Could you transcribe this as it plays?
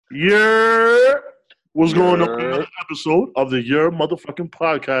Yerrr! What's going on in another episode of the Yerrr motherfucking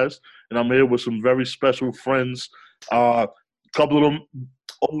podcast? And I'm here with some very special friends. A couple of them,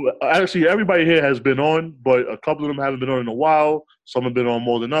 actually everybody here has been on, but a couple of them haven't been on in a while. Some have been on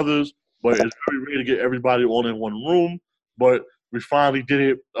more than others, but it's very rare to get everybody all in one room. But we finally did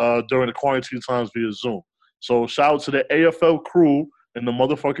it during the quarantine times via Zoom. So shout out to the AFL CREW in the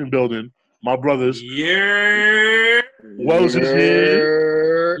motherfucking building. My brothers. Yerrr. Wells is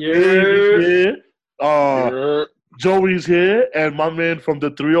here. Yerrr. Here. Joey's here. And my man from the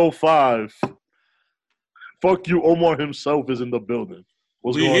 305. Fuck you, Omar himself is in the building.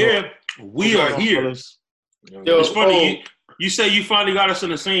 What's We going here. on? We What's are going on, here. fellas? It's funny. You say you finally got us in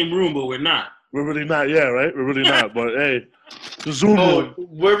the same room, but we're not. We're really not, yeah, right? We're really not. But hey, the Zoom room.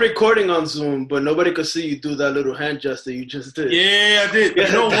 We're recording on Zoom, but nobody could see you do that little hand gesture you just did. Yeah, I did. You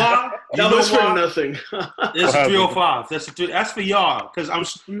know why? That was for nothing. It's 305. That's for y'all.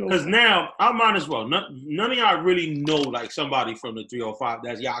 Because now I might as well. None of y'all really know like somebody from the 305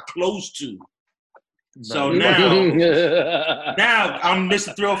 that y'all close to. So now I'm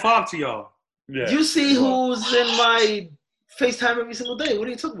Mr. 305 to y'all. Yeah. You see who's in my FaceTime every single day. What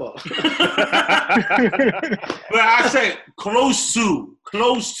are you talking about? But I say close to.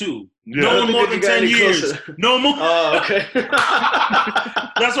 Yeah. No more than 10 years. Closer. No more. Oh, okay.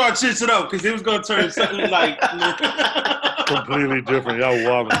 That's why I changed it up, because it was going to turn something like Completely different. Y'all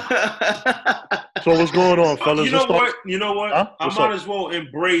wildin'. So what's going on, fellas? You know what? Huh? I might as well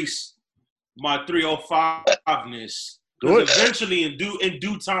embrace my 305-ness. Do it. Because eventually, in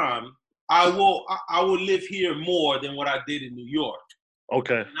due time, I will live here more than what I did in New York.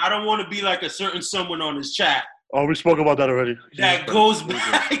 Okay. And I don't want to be like a certain someone on this chat Oh, we spoke about that already. that goes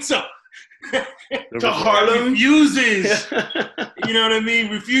back to Harlem. Refuses. You know what I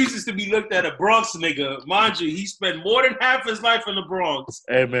mean? Refuses to be looked at a Bronx nigga. Mind you, he spent more than half his life in the Bronx.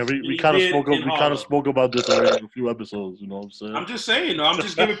 Hey man, we kind of spoke about this already in a few episodes. You know what I'm saying? I'm just saying, though. I'm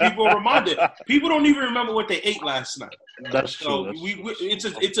just giving people a reminder. People don't even remember what they ate last night. That's So true.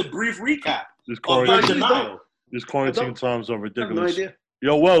 it's a brief recap These of my denial. quarantine times are I have no ridiculous. idea.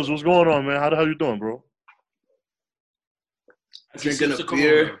 Yo, Wells, what's going on, man? How the hell you doing, bro? Drinking a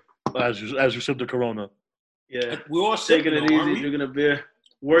beer. As you sip the Corona. Yeah. We all Taking sick, it though, easy, drinking a beer.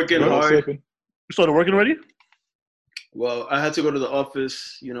 Working hard. You started working already? Well, I had to go to the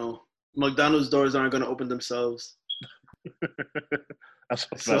office. You know, McDonald's doors aren't going to open themselves. That's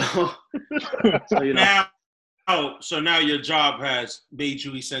a So, fact. you know. So now your job has made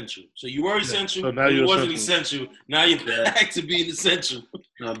you essential. So you were essential, So now but you you're wasn't essential. Now you're back to being essential.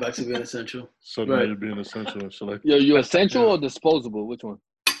 No, back to being essential. So now Right. you're being essential. So like, Yo, you essential or disposable? Which one?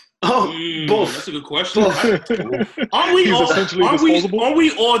 Oh, both. That's a good question. Both. Aren't we He's all essentially disposable? Aren't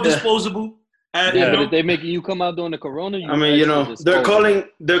we all disposable? Yeah, but if they making you come out during the corona, I mean, you know, they're calling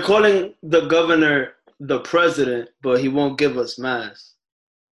the governor the president, but he won't give us masks.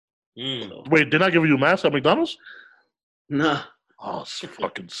 wait, they're not giving you masks at McDonald's? Nah. Oh,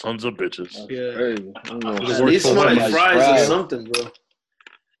 fucking sons of bitches. Yeah. Crazy. I don't know. Just At work least for my Wendy's. fries or Right. something, bro.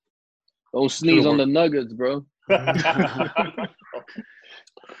 Don't sneeze on the nuggets, bro.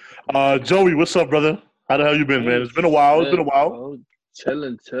 Joey, what's up, brother? How the hell you been, man? It's been a while. Oh,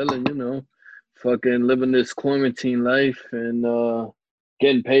 chilling, you know. Fucking living this quarantine life and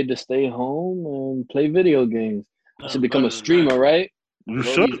getting paid to stay home and play video games. I should become a streamer, right? You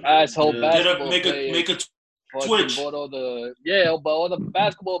Bro, should. these asshole Yeah. basketball Make players a fucking Twitch. bought all the but all the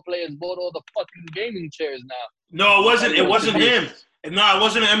basketball players bought all the fucking gaming chairs now. No, it wasn't him. No, it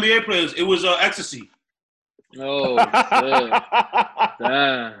wasn't the NBA players. It was Ecstasy. Oh shit.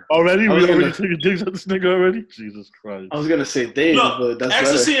 Damn. Already? I We was already gonna- taking digs at this nigga already? Jesus Christ. I was gonna say Dave, Look, but that's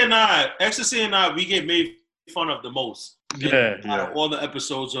Ecstasy better. and I, we get made fun of the most. Yeah, Out of all the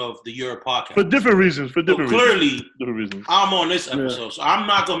episodes of the Yerrr podcast. For different reasons. So clearly, Different reasons. I'm on this episode, so I'm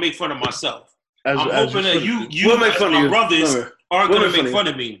not gonna make fun of myself. I'm hoping that you We'll make fun of my you. brothers, Remember. aren't We'll gonna make make fun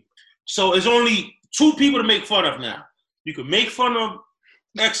fun of me. So it's only two people to make fun of now. You can make fun of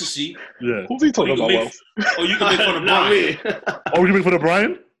Ecstasy, Yeah. Who's he or talking you can about, make, Wells? or you can make fun of Not Brian. me. Oh, you make fun of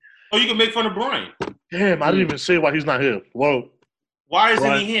Brian? Or you can make fun of Brian. Damn, I didn't even say why he's not here. Whoa. Why isn't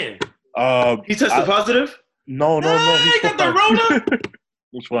Brian. he here? He tested positive? No. He got the fine. Rona.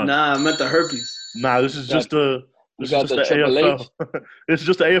 It's fine. Nah, I meant the herpes. Nah, this is just the got the Triple AFL. It's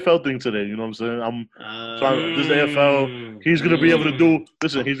just the AFL thing today. You know what I'm saying? I'm trying. This is AFL. He's gonna be able to do.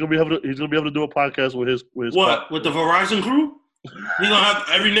 Listen, he's gonna be able to do a podcast with his. What? With the Verizon crew? You gonna have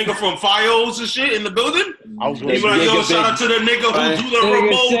every nigga from Fios and shit in the building? I was You gonna be like, say, yo, shout out to the nigga who do the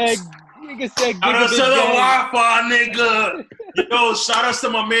remotes. Nigga said Shout out to the gang. Wi-Fi nigga. Yo, shout out to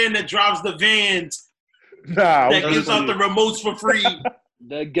my man that drives the vans nah, I was that gonna gives out say- the remotes for free.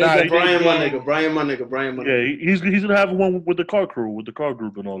 Brian, my nigga. Yeah, he's gonna have one with the car crew, with the car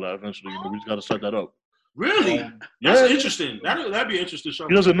group and all that. Eventually, we just gotta set that up. Really? That's interesting. That'd be an interesting show.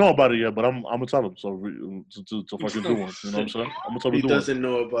 He doesn't know about it yet, but I'm gonna tell him to fucking do one. You know what I'm saying? I'm gonna tell him to do one. He doesn't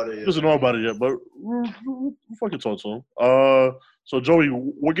know about it yet. He doesn't know about it yet, but we'll fucking talk to him. So Joey,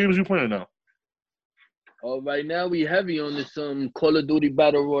 what games you playing now? Right now we heavy on this Call of Duty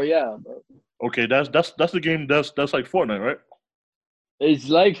Battle Royale, bro. Okay, that's the game that's like Fortnite, right? It's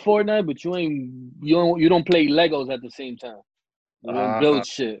like Fortnite, but you don't play Legos at the same time. You don't build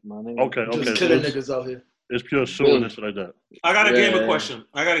shit, man. Okay. Just killing niggas out here. It's pure shooting and shit like that. I got a gamer question.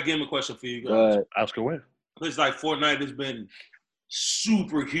 For you guys. Ask away. It's like Fortnite has been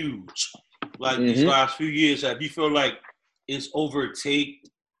super huge, like these last few years. Have you feel like it's overtake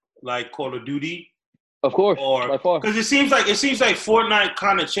like Call of Duty? Of course, or by far. Because it seems like Fortnite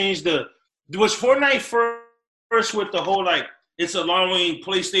kind of changed was Fortnite first with the whole like it's allowing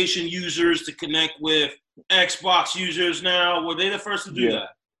PlayStation users to connect with Xbox users now. Were they the first to do that?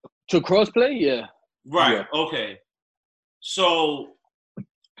 To crossplay, yeah. Right. Yeah. Okay. So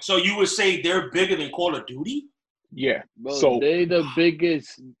you would say they're bigger than Call of Duty? Yeah. Bro, so they the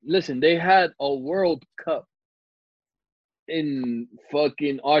biggest. Listen, they had a World Cup in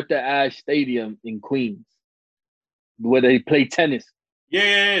fucking Arthur Ashe Stadium in Queens, where they play tennis.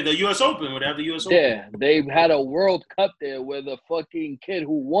 Yeah, the U.S. Open, where they have the U.S. Open. Yeah, they had a World Cup there where the fucking kid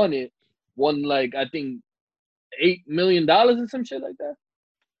who won it won like I think $8 million or some shit like that.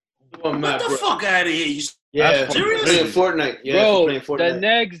 What the fuck out of here? Serious? Playing Fortnite. Yeah, bro, playing Fortnite. The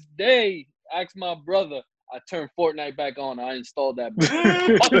next day, I asked my brother. I turned Fortnite back on. I installed that.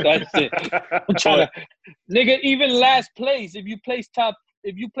 Fuck that shit. I'm trying to, nigga. Even last place, if you placed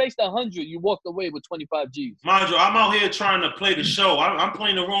 100, you walked away with 25 G's. Mind you, I'm out here trying to play the show. I'm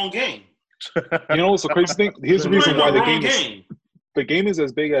playing the wrong game. You know what's the crazy thing? Here's the reason why the game is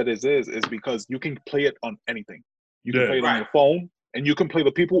as big as it is because you can play it on anything. You can play it on your phone, and you can play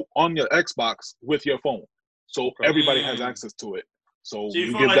the people on your Xbox with your phone. So everybody has access to it. So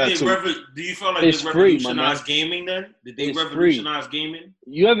you give that to. Do you feel like they revolutionized gaming then? Did they revolutionize gaming?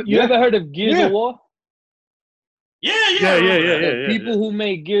 You ever heard of Gears of War? Yeah. People who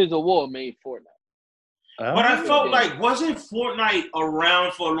made Gears of War made Fortnite. But I felt like wasn't Fortnite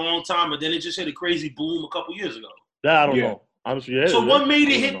around for a long time, and then it just hit a crazy boom a couple years ago. I don't know. Honestly, So what made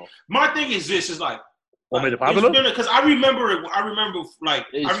it hit? My thing is this: is like what made it popular? Because I remember it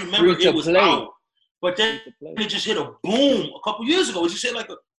was out. But then it just hit a boom a couple years ago. It just hit like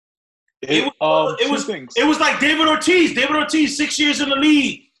it was like David Ortiz. David Ortiz, 6 years in the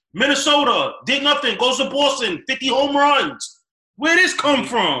league. Minnesota, did nothing, goes to Boston, 50 home runs. Where did this come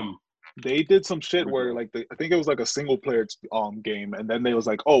from? They did some shit where I think it was like a single player game, and then they was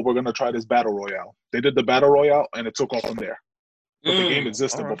like, oh, we're gonna try this battle royale. They did the battle royale and it took off from there. But the game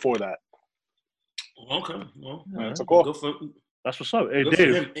existed before that. Okay. Well, that's cool. That's what's up. Hey,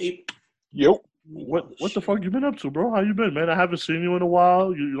 Dave. Yep. What the fuck you been up to, bro? How you been, man? I haven't seen you in a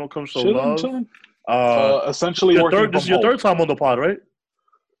while. You don't come so chilling. Essentially, this is your third time on the pod, right?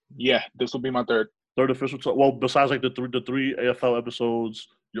 Yeah, this will be my third official time. Well, besides like the three AFL episodes,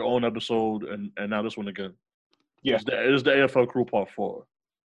 your own episode, and now this one again. Yeah, it is the AFL CREW Part 4.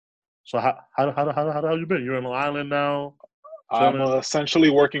 So how you been? You're in Long Island now. I'm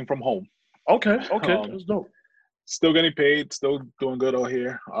essentially working from home. Okay, that's dope. Still getting paid. Still doing good out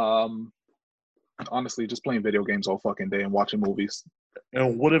here. Honestly, just playing video games all fucking day and watching movies.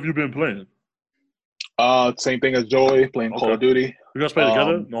 And what have you been playing? Same thing as Joey, playing Call of Duty. You guys play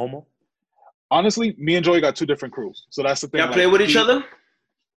together? Normal? Honestly, me and Joey got two different crews. So that's the thing. Y'all play with each other?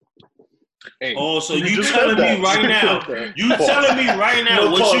 Hey, so you telling me right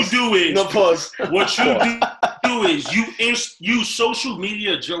now, what you do is no pause. What you do is you social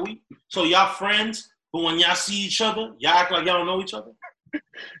media, Joey. So y'all friends, but when y'all see each other, y'all act like y'all don't know each other.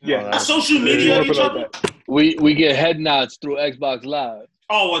 Yeah, social media each other. We get head nods through Xbox Live.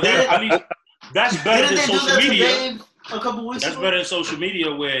 Oh well, that's better than social media. A couple weeks That's ago? better than social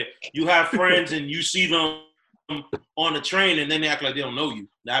media where you have friends and you see them on the train and then they act like they don't know you.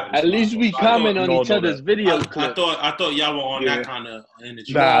 At least we comment on each other's video clips. I thought y'all were on that kind of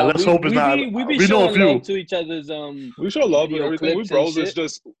energy. Nah, let's hope it's not. We be showing love to each other's we show love and everything. We bros. It's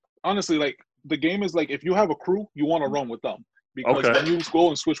just honestly like the game is like if you have a crew, you want to run with them because when you go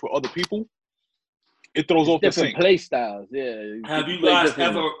and switch with other people, it throws off the sync. Different play styles. Yeah.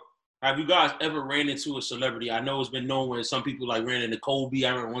 Have you guys ever ran into a celebrity? I know it's been known where some people like ran into Kobe. I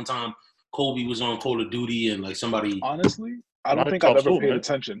remember one time Kobe was on Call of Duty and like somebody. Honestly, I don't think I've ever paid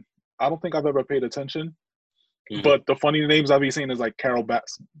attention. I don't think I've ever paid attention. But the funny names I be seeing is like Carol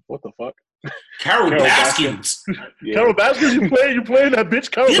Bass. What the fuck? Carol Baskins. Yeah. Carol Baskins, you playing that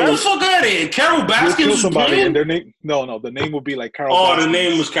bitch? Carol Get the Baskins? fuck out of here. Carol Baskins Kill was somebody playing? and their name. No, the name would be like Carol. Oh, Baskins. the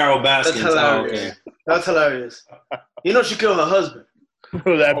name was Carol Baskins. That's hilarious. Oh, okay. That's hilarious. You know she killed her husband.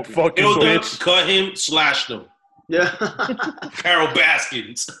 That fucking Killed him, bitch. cut him, slashed him. Yeah. Carol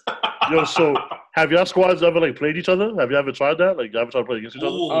Baskins. Yo, so have y'all squads ever like played each other? Have you ever tried that? Like, you ever tried to play against each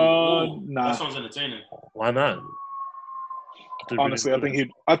other? Ooh, Nah. That sounds entertaining. Why not? Honestly,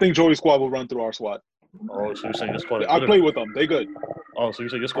 I think Joey's squad will run through our squad. Oh, so you're saying your squad? I play with them. They good. Oh, so you're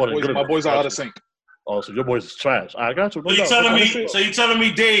saying your squad? My boys are out of sync. Oh, so your boys is trash. I got you. So you telling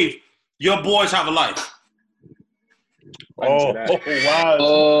me, Dave, your boys have a life? Oh, wow.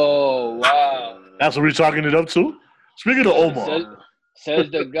 Oh, wow. That's what we're talking it up to? Speaking of Omar.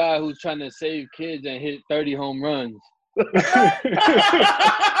 Says the guy who's trying to save kids and hit 30 home runs. At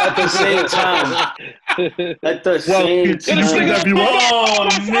the same time. At the same time. Oh,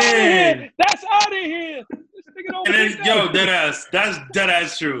 man. That's out of here. And then, yo, that's dead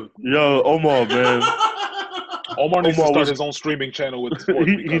ass true. Yo, Omar, man. Omar needs to start his own streaming channel with sports.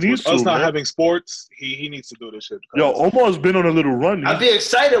 He needs us to, not man. having sports, he needs to do this shit. Yo, Omar's been on a little run. I'd be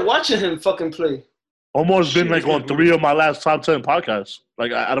excited watching him fucking play. Omar's been like on 3 of my last top 10 podcasts.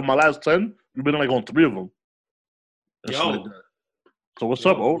 Like out of my last 10, you've been like on 3 of them. Yo. So what's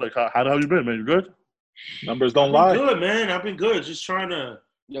up, oh? Like how the hell you been, man? You good? Numbers don't lie. Good, man. I've been good. Just trying to,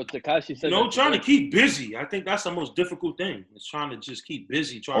 Takashi said, trying to keep busy. I think that's the most difficult thing. It's trying to just keep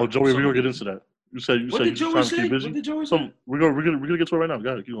busy. Joey, we're gonna get into that. You said What did Joey say? Keep busy. What did Joey say? We're gonna get to it right now.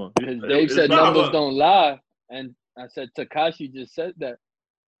 Got it. Keep on. Because Dave said numbers don't lie, and I said Takashi just said that.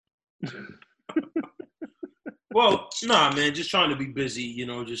 Well, nah, man. Just trying to be busy.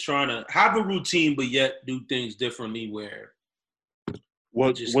 Just trying to have a routine, but yet do things differently. Where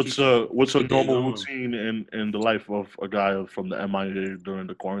what's a normal routine in the life of a guy from the MIA during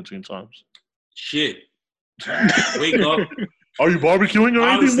the quarantine times? Shit. Wake up. Are you barbecuing or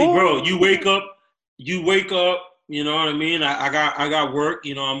anything? Honestly, bro, you wake up. You know what I mean? I got work.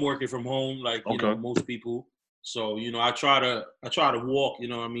 I'm working from home, like most people. So I try to walk. You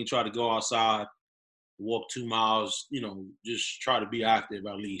know what I mean? Try to go outside, walk 2 miles. Just try to be active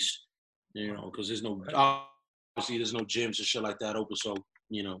at least. Because there's no gyms and shit like that open. So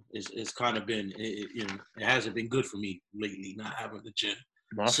it's kind of been it hasn't been good for me lately not having the gym.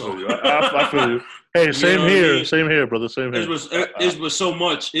 I feel you. Hey, same here. Same here, brother. Same here. It was so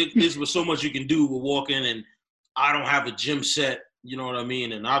much. It was so much you can do with walking, and I don't have a gym set. You know what I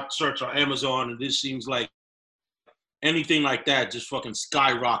mean? And I search on Amazon, and this seems like anything like that just fucking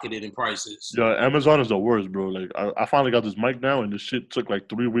skyrocketed in prices. Yeah, Amazon is the worst, bro. Like I finally got this mic now, and this shit took like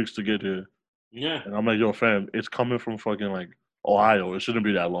 3 weeks to get here. Yeah. And I'm like, yo, fam, it's coming from fucking like Ohio. It shouldn't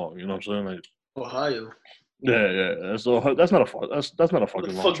be that long. You know what I'm saying? Like Ohio. Yeah. So that's not a fucking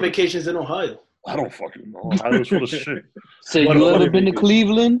long fuck trip. vacations in Ohio. I don't fucking know. Ohio's full of shit. So you ever been to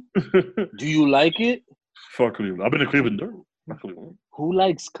Cleveland? Do you like it? Fuck Cleveland. I've been to Cleveland, though. Not Cleveland. Who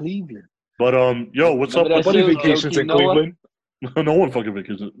likes Cleveland? But yo, what's up? Buddy vacations in Cleveland. No one fucking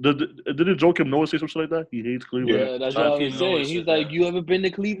vacations. Didn't Joakim Noah say some shit like that? He hates Cleveland. Yeah, that's what I was saying. He's like, you ever been to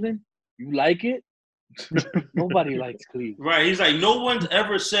Cleveland? You like it? Nobody likes Cleveland. Right. He's like, no one's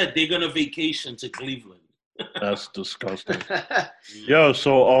ever said they're gonna vacation to Cleveland. That's disgusting. Yeah,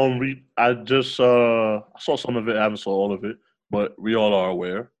 so I just saw some of it. I haven't saw all of it, but we all are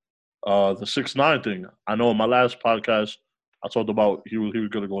aware. The 6ix9ine thing. I know in my last podcast I talked about he was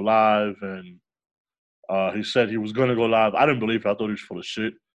gonna go live, and he said he was gonna go live. I didn't believe it. I thought he was full of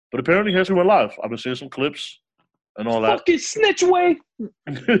shit. But apparently he actually went live. I've been seeing some clips and all that. Fucking snitch way.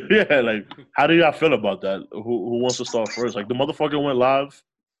 Yeah, like how do y'all feel about that? Who wants to start first? Like the motherfucker went live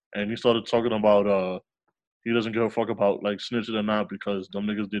and he started talking about he doesn't give a fuck about like snitching or not because them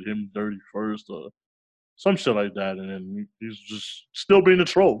niggas did him dirty first or some shit like that. And then he's just still being a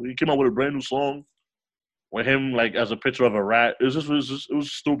troll. He came out with a brand new song with him like as a picture of a rat. It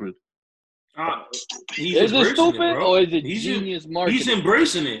was stupid. Is it stupid or is it genius marketing? He's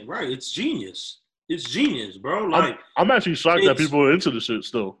embracing it, right? It's genius. It's genius, bro. Like I'm actually shocked that people are into this shit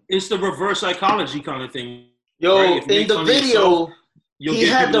still. It's the reverse psychology kind of thing. Yo, right? In the video, he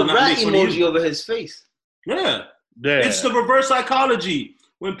had the rat emoji over his face. Yeah. It's the reverse psychology.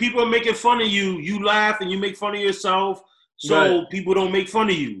 When people are making fun of you, you laugh and you make fun of yourself, so people don't make fun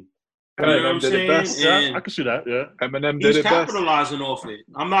of you. You know what I'm saying? Yeah, I can see that. Yeah, Eminem did it best. He's capitalizing off it.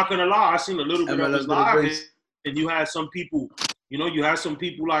 I'm not gonna lie. I seen a little bit of his live, and you had some people. You had some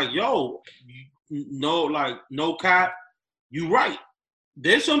people like, "Yo, no cap, you right."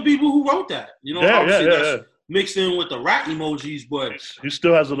 There's some people who wrote that. That's mixed in with the rat emojis, but he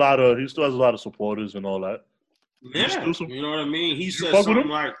still has a lot of supporters and all that. Yeah, you know what I mean? He said fuck with something him?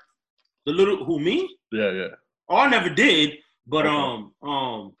 like, the little, who, me? Yeah. Oh, I never did, but, You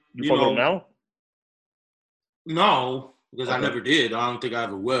fuck with him now? No, because I never did. I don't think I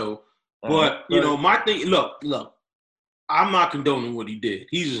ever will. But, my thing, look, I'm not condoning what he did.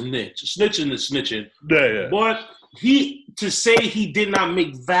 He's a snitch. Snitching is snitching. Yeah. But to say he did not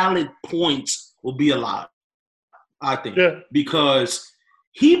make valid points will be a lie, I think. Yeah. Because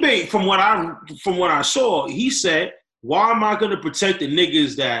he made, from what I saw, he said, why am I going to protect the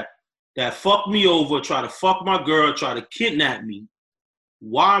niggas that fuck me over, try to fuck my girl, try to kidnap me?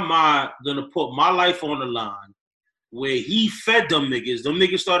 Why am I going to put my life on the line where he fed them niggas? Them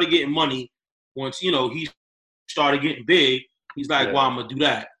niggas started getting money once, he started getting big. He's like, well, I'm going to do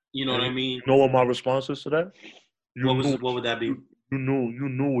that. You know what I mean? You know what my response is to that? What would that be? You knew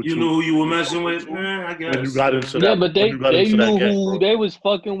who you were messing with? I guess. When you got into that. Yeah, but they knew who they was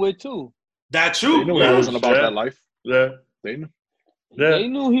fucking with too. That's true. They knew he wasn't about that life. Yeah. They knew. Yeah. They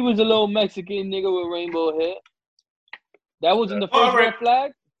knew he was a little Mexican nigga with rainbow hair. That wasn't the first red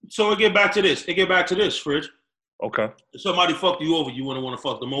flag. So we get back to this. Fridge. Okay. If somebody fucked you over, you wouldn't want to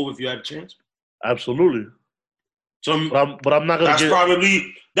fuck them over if you had a chance? Absolutely. So, but I'm not gonna.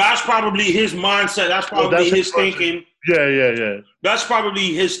 That's probably his mindset. That's probably his thinking. Yeah. That's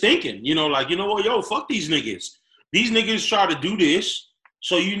probably his thinking. You know what? Yo, fuck these niggas. These niggas try to do this.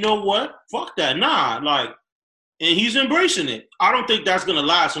 So you know what? Fuck that. Nah, and he's embracing it. I don't think that's gonna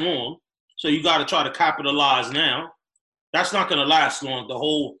last long. So you got to try to capitalize now. That's not gonna last long. The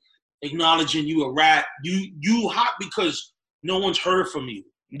whole acknowledging you a rat, you hot because no one's heard from you.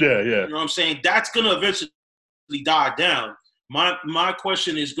 Yeah. You know what I'm saying? That's gonna eventually die down. My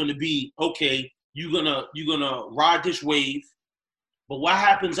question is gonna be, okay, you're gonna ride this wave, but what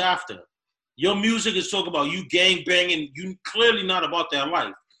happens after? Your music is talking about you gang banging. You clearly not about that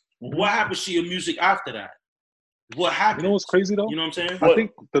life. Mm-hmm. What happens to your music after that? What happens? You know what's crazy though? You know what I'm saying? I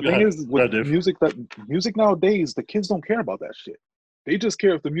think the thing is with music nowadays, the kids don't care about that shit. They just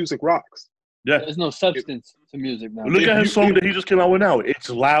care if the music rocks. Yeah. There's no substance to music now. Look at his song that he just came out with now. It's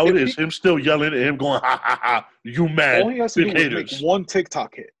loud. It's him still yelling and him going, ha, ha, ha, you mad. All he has to do is make one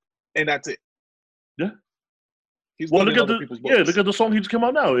TikTok hit, and that's it. Yeah. Look at the song he just came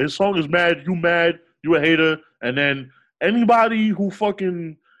out now. His song is mad, you a hater. And then anybody who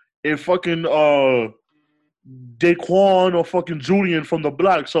Daquan or fucking Julian from the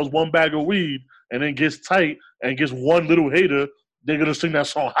block sells one bag of weed and then gets tight and gets one little hater, they're going to sing that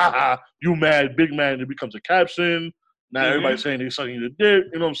song, ha ha, you mad, big man, and it becomes a caption. Now everybody's saying they're sucking your dick,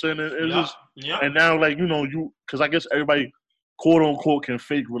 you know what I'm saying? And now, because I guess everybody, quote unquote, can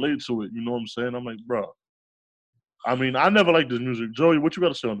fake relate to it, you know what I'm saying? I'm like, bro. I mean, I never liked this music. Joey, what you got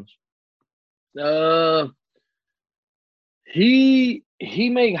to say on this? He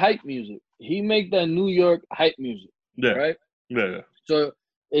make hype music. He make that New York hype music, right? Yeah. So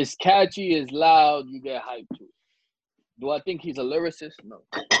it's catchy, it's loud, you get hype to it. Do I think he's a lyricist? No.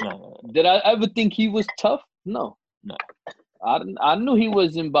 Did I ever think he was tough? No. I knew he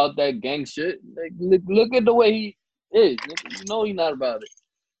wasn't about that gang shit. Look at the way he is. You know he's not about it.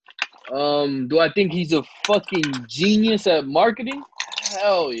 Do I think he's a fucking genius at marketing?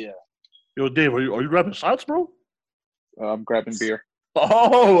 Hell yeah. Yo, Dave, are you grabbing shots, bro? I'm grabbing beer.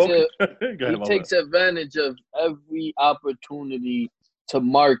 Oh, okay. He takes advantage of every opportunity to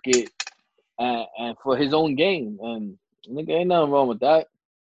market and for his own game. And nigga, ain't nothing wrong with that.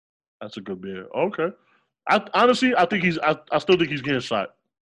 That's a good beer. Okay. I think I still think he's getting shot.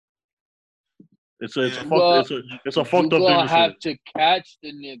 It's a fucked up thing. You're gonna have to catch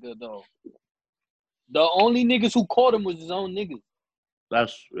the nigga though. The only niggas who caught him was his own niggas.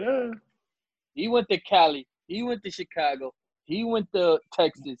 He went to Cali. He went to Chicago. He went to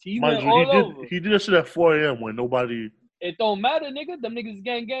Texas. He went all over. He did that shit at 4 a.m. when nobody. It don't matter, nigga. Them niggas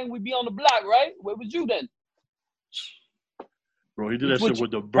gang. We be on the block, right? Where was you then? Bro, he did that shit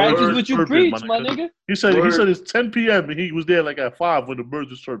with the birds. Practice what you preach, my nigga. He said it's 10 p.m. and he was there like at 5 when the birds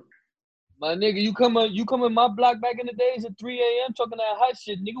was chirping. My nigga, you come in my block back in the days at 3 a.m. talking that hot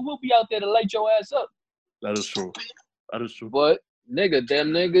shit, nigga. We'll be out there to light your ass up. That is true. But nigga,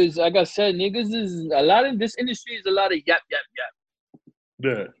 them niggas, like I said, niggas is a lot in this industry is a lot of yap.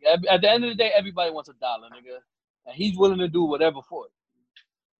 Yeah. At the end of the day, everybody wants $1, nigga, and he's willing to do whatever for it.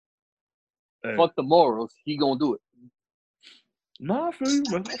 Hey. Fuck the morals, he gonna do it. No, I feel you,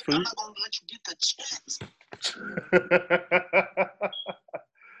 man. I feel you. I'm gonna let you get the chance.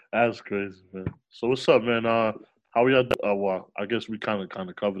 That's crazy, man. So what's up, man? How y'all? Well, I guess we kind of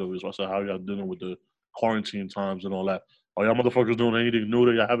covered it. So I said, how y'all dealing with the quarantine times and all that? Are y'all motherfuckers doing anything new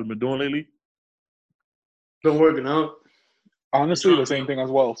that y'all haven't been doing lately? Been working out. Honestly, the same thing as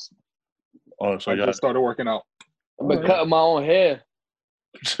well. Oh, so I just started working out. I've been cutting my own hair.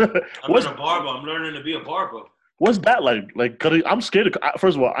 I'm a barber. I'm learning to be a barber. What's that like? Like, cause I'm scared.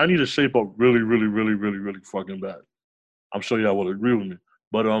 First of all, I need to shape up really, really, really, really, really fucking bad. I'm sure y'all will agree with me.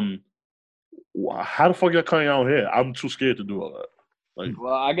 But how the fuck y'all cutting your own hair? I'm too scared to do all that. Like,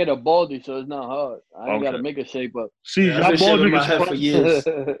 well, I get a baldy, so it's not hard. I ain't gotta make a shape up. See, y'all bald niggas for years.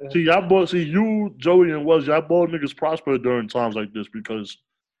 See, you, Joey, and Wes, y'all bald niggas prosper during times like this because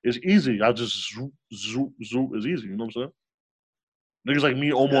it's easy. I just zoop. It's easy. You know what I'm saying? Niggas like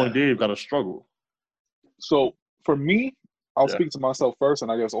me, Omar, and Dave gotta struggle. So for me, I'll speak to myself first,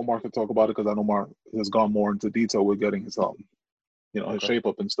 and I guess Omar can talk about it because I know Omar has gone more into detail with getting his his shape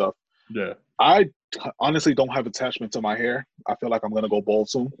up and stuff. Yeah. I honestly don't have attachment to my hair. I feel like I'm gonna go bald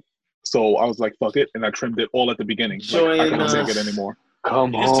soon. So I was like, fuck it, and I trimmed it all at the beginning. Like, I couldn't take it anymore.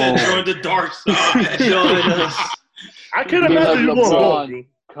 Come on. Said join the dark side. Join us. I can't imagine you going bald.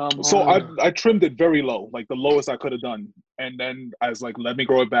 So I trimmed it very low, like the lowest I could have done. And then I was like, let me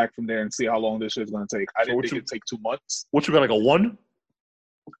grow it back from there and see how long this shit's gonna take. I didn't think it'd take 2 months. What you got, like a 1?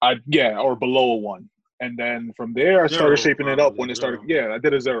 Or below a 1. And then from there I started shaping it up when it started. Yeah, I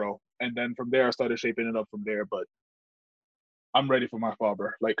did a 0. And then from there I started shaping it up from there. But I'm ready for my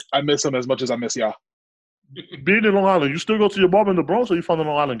barber. Like, I miss him as much as I miss y'all. Being in Long Island, you still go to your barber in the Bronx, or you found a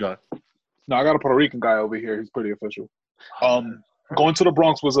Long Island guy? No, I got a Puerto Rican guy over here. He's pretty official. Going to the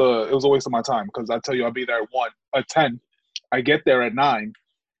Bronx was a waste of my time because I tell you, I'll be there at 10. I get there at 9.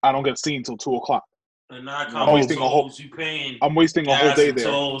 I don't get seen till 2 o'clock. And I'm wasting a whole day there.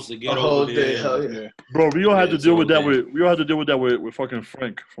 To get over there. Hell yeah. Bro, we all had to deal with that with fucking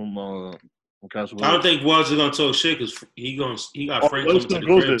Frank from Castle. I don't think Waz is gonna talk shit because he got Frank coming to the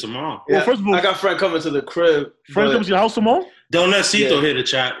crib tomorrow. Yeah, well, first of all, I got Frank coming to the crib. Frank comes to your house tomorrow? Don't let Cito hit the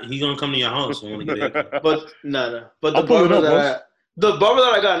chat. He gonna come to your house. When get it. But no. But the barber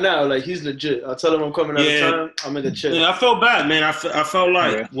that I got now, like, he's legit. I'll tell him I'm coming out of time. I'll make a chill. Yeah, I felt bad, man. I felt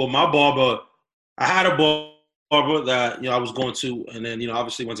like, well, my barber, I had a barber that, I was going to, and then,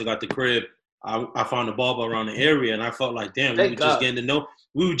 obviously once I got the crib, I found a barber around the area, and I felt like, damn, we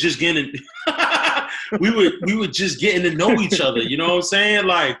were just getting to know each other. You know what I'm saying?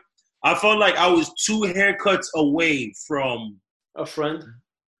 Like, I felt like I was 2 haircuts away from a friend.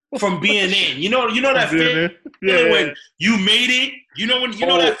 From being in, you know that feeling when you made it. You know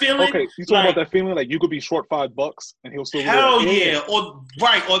that feeling. Okay, you talking about that feeling like you could be short $5 and he'll still. Hell yeah, or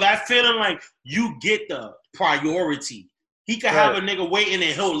that feeling like you get the priority. He could have a nigga waiting and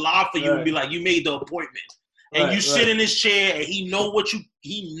he'll lie for you and be like, you made the appointment, and you sit in his chair and he knows what you're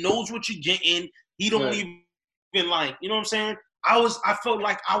getting. He don't even like, you know what I'm saying? I felt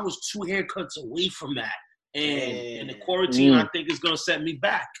like I was 2 haircuts away from that. And the quarantine, I think, is going to set me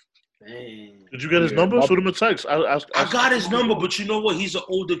back. Did you get his number? Shoot him a text. I got his number, but you know what? He's an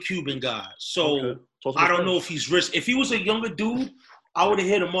older Cuban guy. So I don't know if he's risk. If he was a younger dude, I would have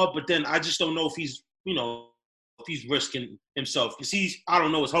hit him up. But then I just don't know if he's, if he's risking himself. Because I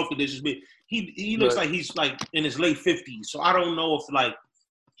don't know his health conditions. But he looks like he's like in his late 50s. So I don't know if like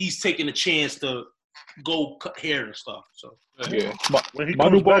he's taking a chance to go cut hair and stuff. So yeah, my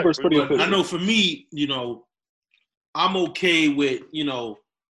new barber is pretty efficient. I know for me, I'm okay with,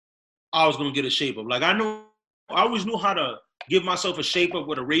 I was gonna get a shape up. Like I always knew how to give myself a shape up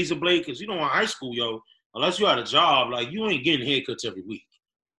with a razor blade, because in high school, unless you had a job, like you ain't getting haircuts every week.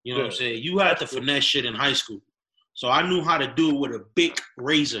 You know what I'm saying? You had to finesse shit in high school. So I knew how to do it with a big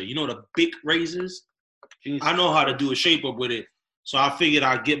razor. You know the big razors? I know how to do a shape up with it. So I figured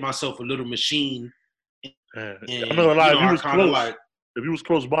I'd get myself a little machine. And, I'm not gonna lie, if you was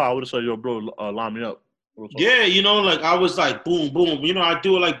close by, I would have said, yo, bro, line me up. Yeah, like I was like, boom, boom. I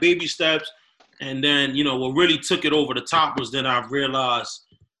do it like baby steps. And then, what really took it over the top was then I realized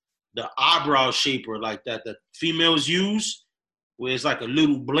the eyebrow shaper like that females use, where it's like a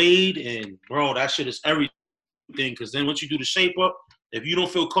little blade. And, bro, that shit is everything. Because then once you do the shape up, if you don't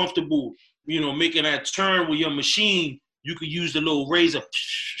feel comfortable, making that turn with your machine, you could use the little razor.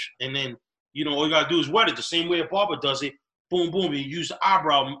 And then, all you got to do is wet it the same way a barber does it. Boom, boom. And you use the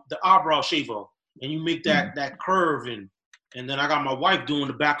eyebrow shaver. And you make that curve, and then I got my wife doing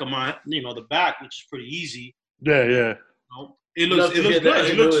the back of my, the back, which is pretty easy. Yeah. It looks good.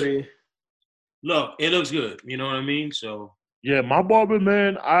 It looks good. You know what I mean? So yeah, my barber,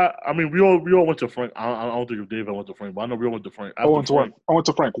 man. I mean, we all went to Frank. I don't think if David went to Frank, but I know we all went to Frank. I went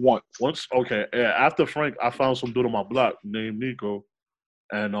to Frank once. Once, okay. Yeah. After Frank, I found some dude on my block named Nico,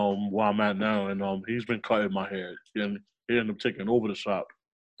 and where I'm at now, and he's been cutting my hair, and he ended up taking over the shop.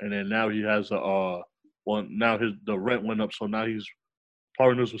 And then now he has the rent went up, so now he's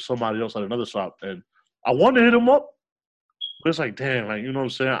partners with somebody else at another shop. And I wanted to hit him up, but it's like, damn, like, you know what I'm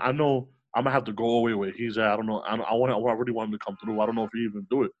saying? I know I'm gonna have to go away where he's at. I don't know. I really want him to come through. I don't know if he even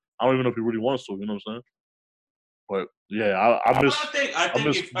do it. I don't even know if he really wants to. You know what I'm saying? But yeah, I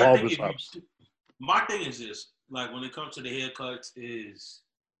miss barber shops. My thing is this: like when it comes to the haircuts, is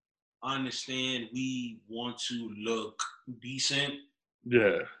I understand we want to look decent.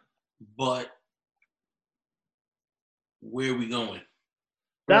 Yeah. But where are we going?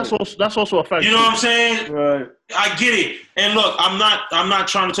 That's also a fact. You know what I'm saying? Right. I get it. And look, I'm not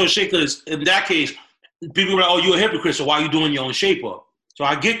trying to talk shit because in that case, people are like, "Oh, you're a hypocrite. So why are you doing your own shape up?" So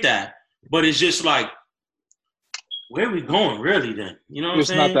I get that, but it's just like, where are we going, really? Then you know what I'm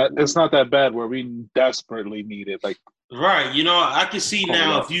saying? It's not that bad where we desperately need it. Like, right? You know, I can see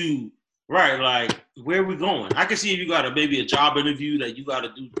now if you like where are we going? I can see if you got maybe a job interview that you got to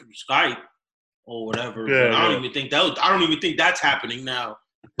do through Skype or whatever. Yeah, but I don't even think that's happening now.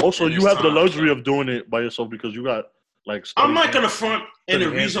 Also, you have the luxury of doing it by yourself because you got like. I'm not gonna front, and the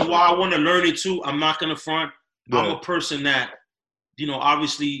reason why I want to learn it too, I'm not gonna front. Yeah. I'm a person that,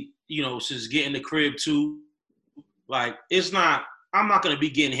 obviously, since getting the crib too, like I'm not gonna be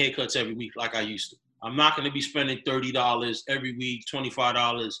getting haircuts every week like I used to. I'm not gonna be spending $30 every week,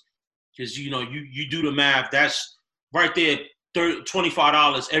 $25, because you do the math. That's right there,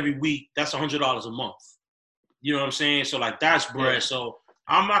 $25 every week. That's $100 a month. You know what I'm saying? So like that's bread. Yeah. So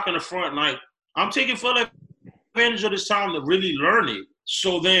I'm not gonna front. Like I'm taking full advantage of this time to really learn it.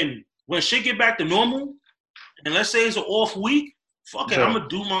 So then when shit get back to normal, and let's say it's an off week, fuck it, I'm gonna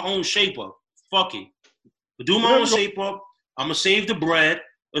do my own shape up. Fuck it, do my own shape up. I'm gonna save the bread,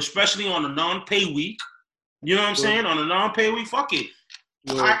 especially on a non-pay week. You know what I'm saying? On a non-pay week, fuck it.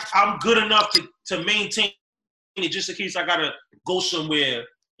 I'm good enough to maintain it just in case I gotta go somewhere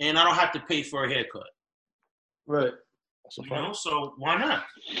and I don't have to pay for a haircut. Right. So why not?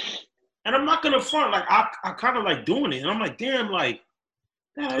 And I'm not gonna front. Like I kind of like doing it, and I'm like, damn, like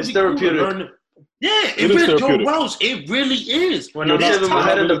it's therapeutic. Cool it really, Joe Rose, it really is. When I'm sitting my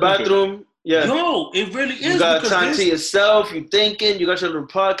head in the bathroom, it really is. You got time to yourself. You thinking. You got your little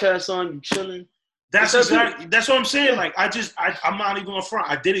podcast on. You chilling. That's what I'm saying. Like I'm not even gonna front.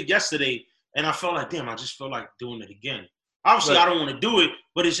 I did it yesterday, and I felt like, damn, I just feel like doing it again. Obviously, I don't want to do it,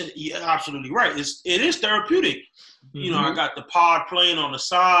 but you're absolutely right. It is therapeutic. Mm-hmm. I got the pod playing on the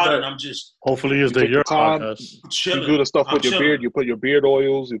side, and I'm just. Hopefully, it's the Yerrr podcast. You do the stuff with your beard. You put your beard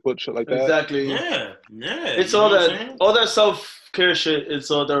oils. You put shit like that. Exactly. Yeah. It's all that self-care shit.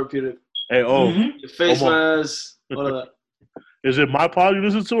 It's all therapeutic. Hey, your face mask, all of that. Is it my pod you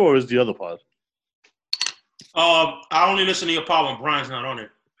listen to, or is the other pod? I only listen to your pod when Brian's not on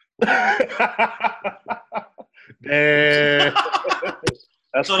it. Damn.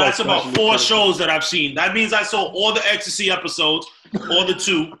 That's about 4 shows that I've seen. That means I saw all the Ecstasy episodes, all the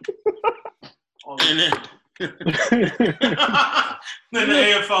 2, and then the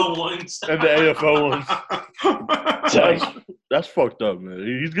AFL ones. And the AFL ones. That's fucked up, man.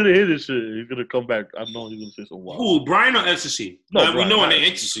 He's gonna hit this shit. He's gonna come back. I know he's gonna say some wild. Who, Brian or Ecstasy? No, we know in the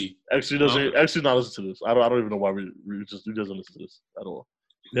Ecstasy. Ecstasy doesn't. Ecstasy not listen to this. I don't even know why he doesn't listen to this at all.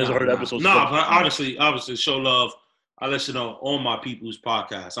 He hasn't heard episodes. No, but obviously, show love. I listen to all my people's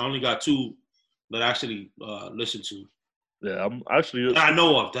podcasts. I only got 2 that I actually listen to. Yeah, I'm actually. That I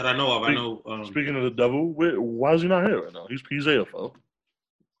know of. I know. Speaking of the devil, why is he not here right now? He's AFL.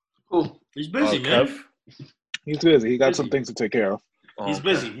 Cool. He's busy, man. Kev? He's busy. He got some things to take care of. He's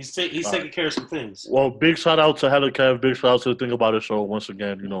busy. He's taking care of some things. Well, big shout out to Hella Kev. Big shout out to the Think About It show once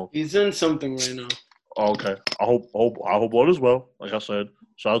again. He's in something right now. Okay. I hope all is well. Like I said,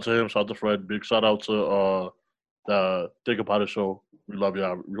 shout out to him. Shout out to Fred. Big shout out to the Think About It show. We love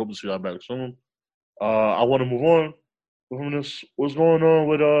y'all. We hope to see y'all back soon. I want to move on from this. What's going on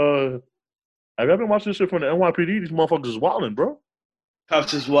with have you been watching this shit from the NYPD? These motherfuckers is wilding, bro.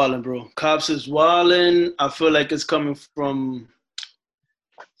 Cops is wilding, bro. Cops is wilding. I feel like it's coming from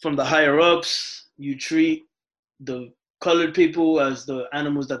the higher ups. You treat the colored people as the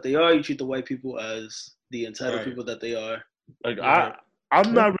animals that they are. You treat the white people as the entitled people that they are. Like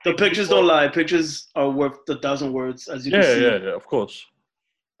I'm not. The pictures don't lie. Pictures are worth 1,000 words, as you can see. Yeah, of course.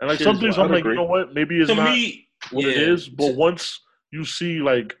 And like some things, I'm like, you know what? Maybe it's not what it is. But once you see,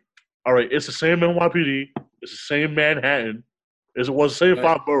 like, all right, it's the same NYPD, it's the same Manhattan, it was the same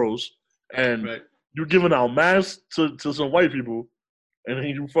 5 boroughs, and you're giving out masks to some white people, and then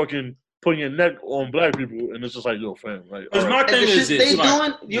you fucking putting your neck on black people, and it's just like, yo, fam, like. Because my thing is this. You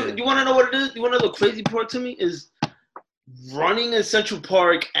want to know what it is? You want to know the crazy part to me is running in Central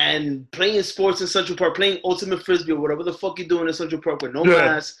Park and playing sports in Central Park, playing ultimate frisbee or whatever the fuck you're doing in Central Park with no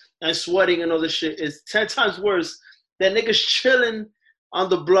mask and sweating and all this shit is 10 times worse than niggas chilling on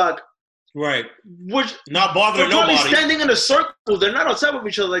the block Right. Which not bothering they're probably nobody. standing in a circle. They're not on top of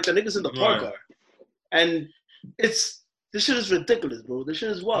each other like the niggas in the park are. And this shit is ridiculous, bro. This shit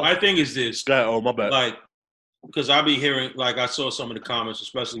is wild. My thing is this. Oh, my bad. Like, because I be hearing, like, I saw some of the comments,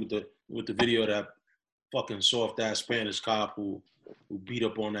 especially with the video of that fucking soft ass Spanish cop who beat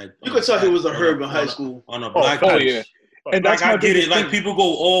up on that. You could tell he was a herb in high school on a black. Oh yeah. And like, I get it. Like, thing. people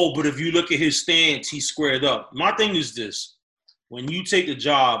go, oh, but if you look at his stance, he's squared up. My thing is this: when you take a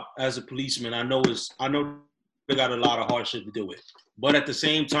job as a policeman, I know they got a lot of hardship to deal with, but at the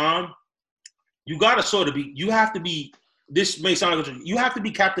same time, you gotta sort of be. You have to be. This may sound like you have to be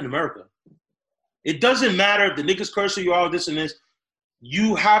Captain America. It doesn't matter if the niggas cursing you all this and this.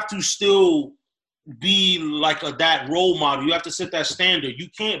 You have to still be like that role model. You have to set that standard. You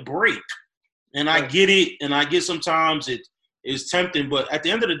can't break. And I get it, and I get sometimes it is tempting, but at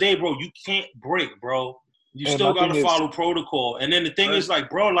the end of the day, bro, you can't break, bro. You still gotta follow protocol. And then the thing is, like,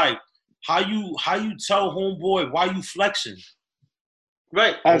 bro, like, how you tell homeboy why you flexing?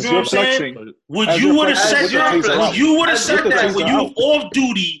 Right. As you know what I'm saying? Would you would have said that when you off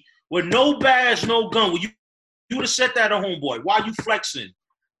duty with no badge, no gun? Would you would have said that to homeboy? Why you flexing?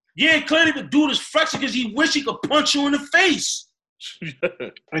 Yeah, clearly the dude is flexing because he wish he could punch you in the face.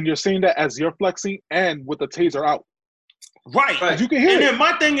 And you're saying that as you're flexing and with the taser out. Right. You can hear and it. then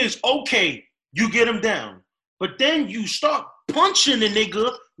my thing is, okay, you get him down. But then you start punching the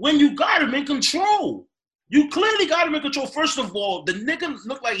nigga when you got him in control. You clearly got him in control. First of all, the nigga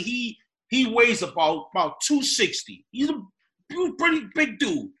look like he weighs about 260. He's a pretty big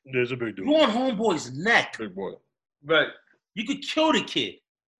dude. He's a big dude. You on homeboy's neck. Big boy. Right. You could kill the kid.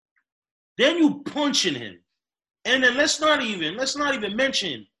 Then you punching him. And then let's not even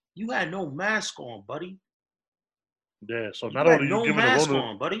mention you had no mask on, buddy. Yeah, so not only you giving him the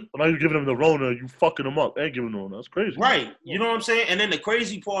Rona, buddy. But now you giving him the Rona, you fucking him up and giving him the Rona. That's crazy. Right. Man. You know what I'm saying? And then the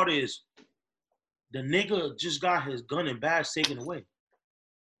crazy part is the nigga just got his gun and badge taken away.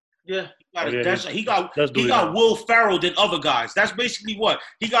 Yeah. He got Will Ferrell than other guys. That's basically what.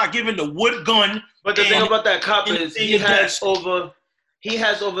 He got given the wood gun. But the thing about that cop is he has over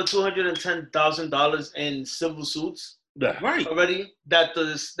 $210,000 in civil suits. Yeah. Right. Already that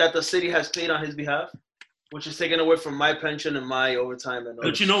the city has paid on his behalf, which is taken away from my pension and my overtime and all.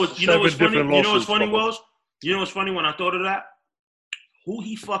 But you know what's funny? You know what's funny, Wells? You know what's funny when I thought of that? Who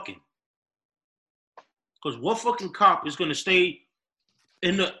he fucking? Because what fucking cop is gonna stay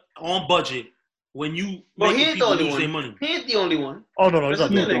on budget when you make people lose their money? He ain't the only one. Oh no, he's not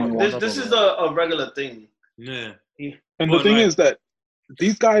the only one. This is a regular thing. Yeah. And the thing is that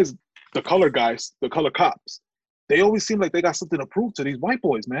these guys, the color cops, they always seem like they got something to prove to these white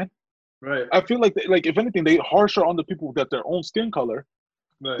boys, man. Right. I feel like if anything, they harsher on the people who got their own skin color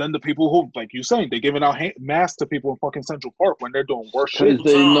than the people who, like you saying, they giving out masks to people in fucking Central Park when they're doing worse shit.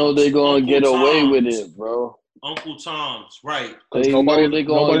 Because they know they're gonna get away with it, bro. Uncle Tom's, right? Nobody in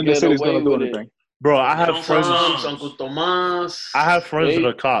the city is gonna do anything. Bro, I have friends. Uncle Tomas. I have friends that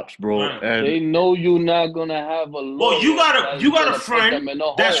are cops, bro, and they know you're not gonna have a lawyer. Well, you got a friend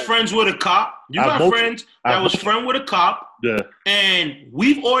that's friends with a cop. You got friends that was friend with a cop. Yeah. And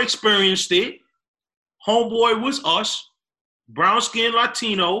we've all experienced it. Homeboy was us, brown skin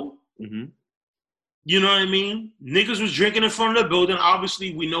Latino. Mm-hmm. You know what I mean? Niggas was drinking in front of the building.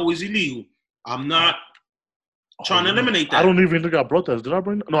 Obviously, we know is illegal. I'm not trying to eliminate that. I don't even think I brought that. Did I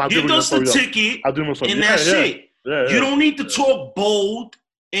bring that? No, I did. Give us the ticket and that's it. Yeah. You don't need to talk bold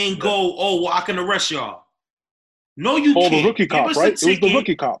and go, oh, well, I can arrest y'all. No, you can't. The rookie cop, right? It was the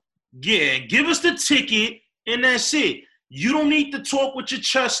rookie cop. Yeah, give us the ticket and that's it. You don't need to talk with your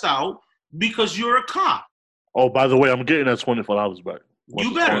chest out because you're a cop. Oh, by the way, I'm getting that $24 back. Once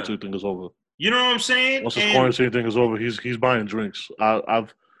you better. Once the quarantine thing is over. You know what I'm saying? Once the quarantine thing is over, he's buying drinks.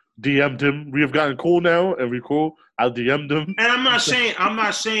 I've DM'd him. We have gotten cool now, and we're cool. I DM'd him. And I'm not saying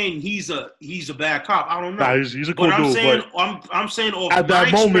he's a bad cop. I don't know. Nah, he's a cool dude. I'm saying at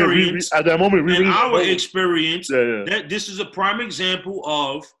that moment, our experience, that this is a prime example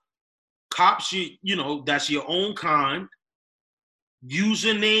of cops. You know, that's your own kind.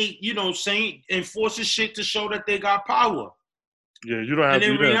 Using saying enforcing shit to show that they got power. Yeah, you don't have. And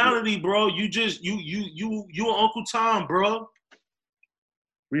in reality, bro, you Uncle Tom, bro.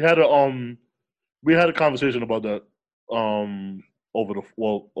 We had a conversation about that over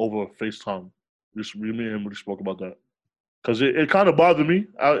FaceTime. Me and him really spoke about that because it kind of bothered me.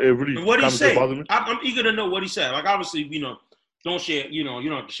 It really. And what did he say? I'm eager to know what he said. Like obviously, don't share. You don't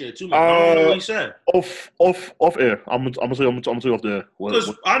have to share too much. I don't know what he said. Off air. I'm gonna tell you off the air.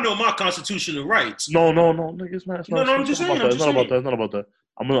 Because I know my constitutional rights. No, nigga, it's not. No, I'm just saying. It's not about that. It's not about that.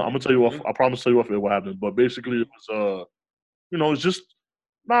 I'm gonna tell you off. I promise to tell you off air what happened. But basically, it was it's just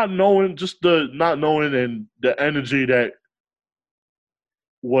not knowing, just the not knowing and the energy that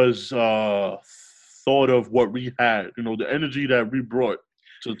was thought of what we had. You know, the energy that we brought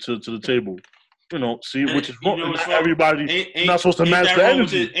to the table. You know, see, which is wrong. Not everybody not supposed to match the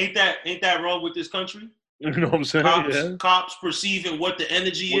energy. Ain't that wrong with this country? You know what I'm saying? Cops perceiving what the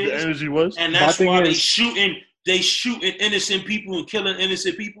energy is. What the energy was. And that's why they shooting innocent people and killing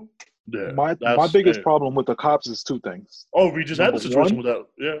innocent people. Yeah, my biggest problem with the cops is two things. Oh, we just had the situation with that.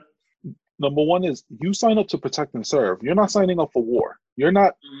 Yeah. Number one is you sign up to protect and serve. You're not signing up for war. You're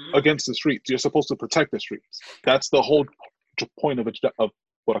not against the streets. You're supposed to protect the streets. That's the whole point of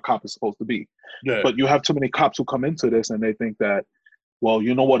what a cop is supposed to be. Yeah. But you have too many cops who come into this and they think that, well,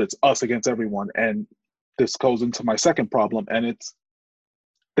 you know what, it's us against everyone. And this goes into my second problem, and it's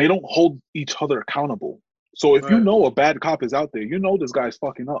they don't hold each other accountable. So if you know a bad cop is out there, you know this guy's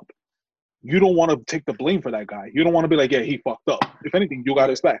fucking up. You don't want to take the blame for that guy. You don't want to be like, yeah, he fucked up. If anything, you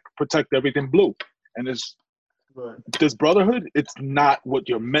got his back. Protect everything blue. And this brotherhood, it's not what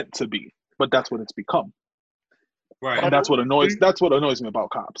you're meant to be, but that's what it's become. Right. And that's what annoys me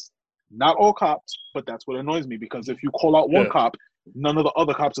about cops. Not all cops, but that's what annoys me, because if you call out one cop, none of the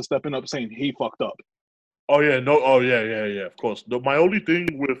other cops are stepping up saying he fucked up. Oh yeah, of course. My only thing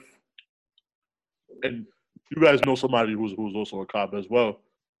with, and you guys know somebody who's also a cop as well.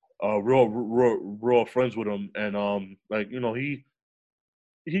 We're all friends with him, and like, you know, he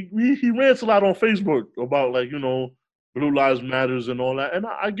rants a lot on Facebook about, like, you know, Blue Lives Matters and all that, and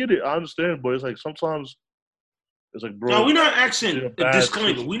I get it, I understand, but it's like sometimes it's like, bro. No, we're not asking a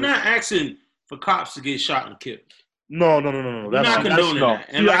disclaimer. We're not asking for cops to get shot and killed. No. We're not condoning that.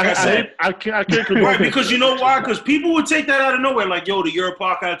 And like I said, I can't condone right, because you know why? Because people would take that out of nowhere, like, yo, the Yerrr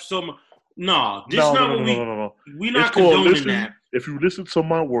podcast. No, this is not what we. We're not condoning that. If you listen to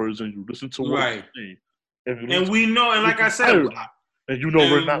my words and you listen to what I say, and we know, and like I said, and you know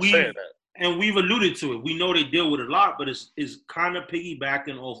we're not saying that, and we've alluded to it. We know they deal with a lot, but it's kind of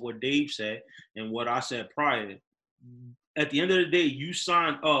piggybacking off what Dave said and what I said prior. At the end of the day, you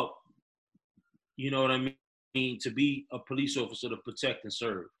signed up. You know what I mean, to be a police officer to protect and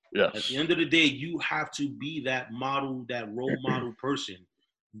serve. Yes. At the end of the day, you have to be that model, that role model person.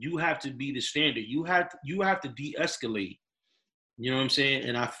 You have to be the standard. You have to de-escalate. You know what I'm saying?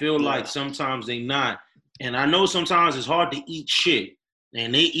 And I feel like sometimes they not. And I know sometimes it's hard to eat shit,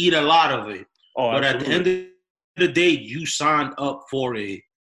 and they eat a lot of it. Oh, but absolutely. At the end of the day, you signed up for it.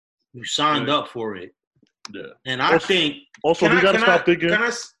 You signed up for it. Yeah. And I think also we gotta stop thinking.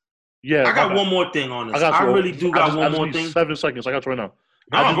 I got one more thing on this. I really do got one more thing. 7 seconds. I got you right now.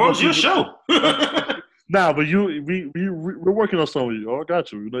 No, bro, it's your show. Nah, but we're working on something. Oh, I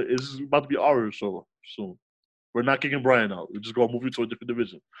got you. It's about to be our show soon. We're not kicking Brian out. We're just gonna move you to a different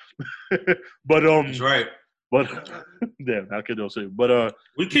division. But that's right. But damn, how can I say? But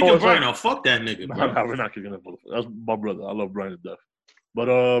we kicking Brian out. Fuck that nigga. Nah, we're not kicking that motherfucker. That's my brother. I love Brian to death. But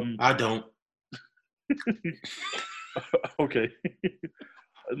I don't. Okay.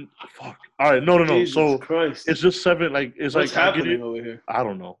 Fuck. All right. No. Jesus so Christ. It's just 7. Like, it's what's like happening over here? I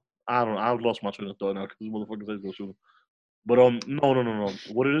don't know. I've lost my train of thought now because this motherfucker says go shoot him. But no.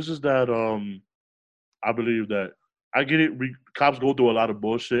 What it is that I believe that I get it. Cops go through a lot of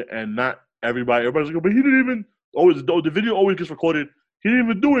bullshit, and not everybody's like, but he didn't even. The video always gets recorded. He didn't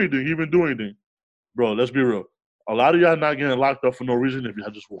even do anything. He didn't even do anything, bro. Let's be real. A lot of y'all not getting locked up for no reason if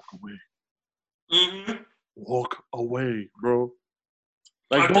y'all just walk away. Mm-hmm. Walk away, bro.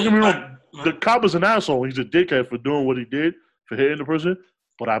 Like, don't get me wrong. The cop is an asshole. He's a dickhead for doing what he did, for hitting the person.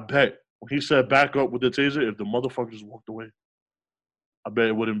 But I bet when he said back up with the taser, if the motherfucker just walked away, I bet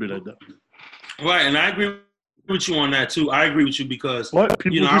it wouldn't be like that. Right, and I agree with you on that too. I agree with you because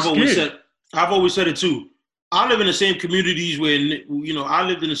I've always said it too. I live in the same communities where I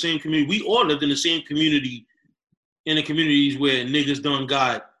lived in the same community. We all lived in the same community, in the communities where niggas done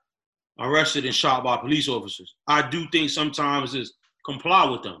got arrested and shot by police officers. I do think sometimes is comply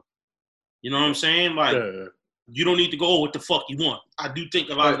with them. You know what I'm saying? Like, you don't need to go what the fuck you want. I do think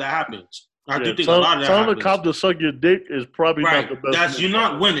a lot of that happens. I do think a lot of that happens. Telling the cop to suck your dick is probably not the best. You're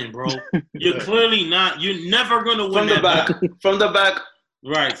not winning, bro. You're clearly not. You're never going to win From the back.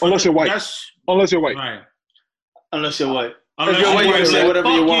 Right. Unless you're white. Unless you're white. Right. Unless you're white. Unless you're white, you can say whatever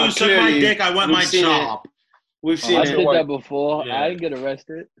you want. Suck my dick, I want my job. We've seen it. I did that before. I didn't get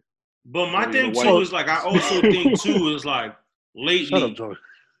arrested. But my thing, too, is like, I also think, too, is like, lately,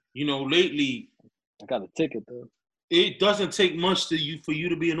 lately, I got a ticket, though. It doesn't take much for you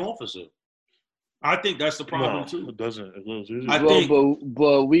to be an officer. I think that's the problem, too. It doesn't.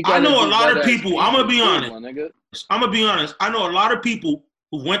 But we got. I know a lot of people. I'm going to be honest. I know a lot of people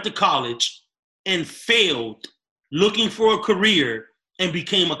who went to college and failed looking for a career and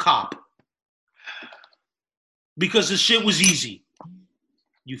became a cop. Because the shit was easy.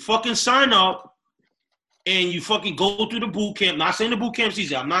 You fucking sign up and you fucking go through the boot camp. Not saying the boot camp's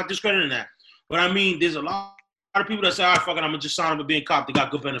easy. I'm not discrediting that. But I mean, there's a lot of people that say, all right, fuck it, I'm going to just sign up and be a cop. They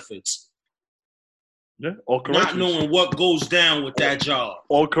got good benefits. Yeah, or corrections. Not knowing what goes down with that job.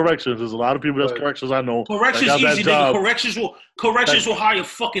 Or corrections. There's a lot of people that's corrections I know. Corrections easy, nigga. Corrections will hire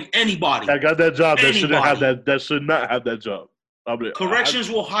fucking anybody. I got that job that shouldn't have that should not have that job. Corrections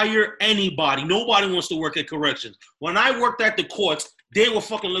will hire anybody. Nobody wants to work at corrections. When I worked at the courts, they were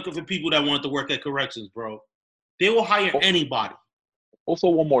fucking looking for people that wanted to work at corrections, bro. They will hire anybody. Also,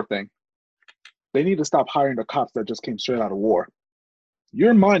 one more thing. They need to stop hiring the cops that just came straight out of war.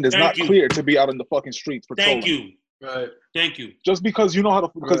 Your mind is not clear to be out in the fucking streets patrolling. Thank you. Right. Thank you. Just because you know how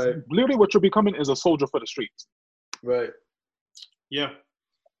to, because literally what you're becoming is a soldier for the streets. Right. Yeah.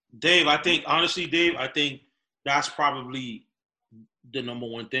 Dave, I think that's probably the number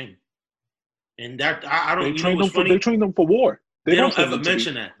one thing. And that, I don't, they train them for war. They don't ever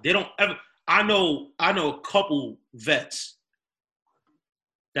mention that. They don't ever. I know a couple vets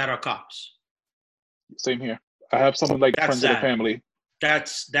that are cops. Same here. I have some like friends of the family.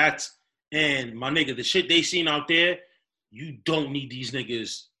 That's and my nigga, the shit they seen out there, you don't need these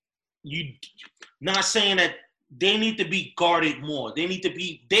niggas. You not saying that they need to be guarded more. They need to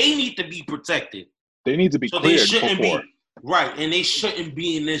be protected. They need to be cleared. They shouldn't be right, and they shouldn't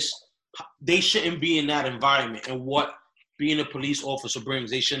be in this. They shouldn't be in that environment. And what being a police officer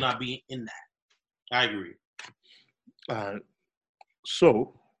brings, they should not be in that. I agree.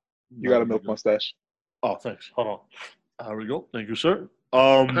 So you got a milk mustache. Oh, thanks. Hold on. There we go. Thank you, sir.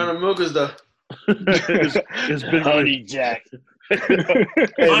 What kind of milk is that? it's been Honey Jack.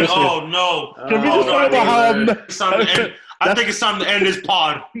 Oh no! Can we just talk about how I think it's time to end this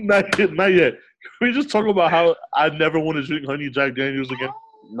pod. Not yet. Can we just talk about how I never want to drink Honey Jack Daniels again?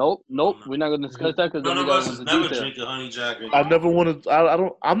 Nope. We're not going to discuss that because none of us has never drink a Honey Jack. I never want to. I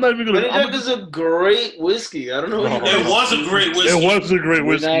don't. I'm not even going to. Honey Jack is a great whiskey. I don't know. It was a great whiskey. It was a great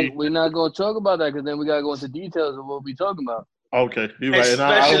whiskey. We're not going to talk about that because then we got to go into details of what we're talking about. Okay, you're right.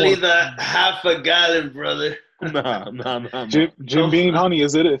 Especially the half a gallon, brother. Nah. Jim Beam honey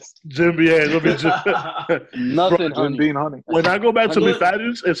as it is. Jim Beam, nothing honey. Jim Beam honey. When I go back to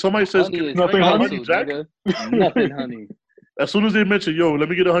McFadden's, if somebody says nothing honey Jack, nothing honey. As soon as they mention, yo, let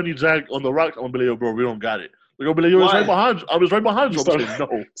me get a Honey Jack on the rocks, I'm gonna be like, yo, bro, we don't got it. They're gonna be like, yo, it's right behind you. I was right behind you. Start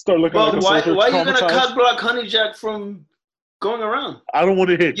looking. But why are you gonna cut block Honey Jack from going around? I don't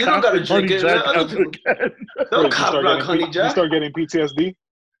want to hit. You don't gotta drink it. Don't cut block Honey Jack. You start getting PTSD.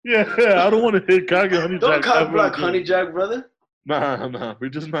 Yeah, I don't want to hit cock and Honey Jack. Don't cut block Honey Jack, brother. Nah. We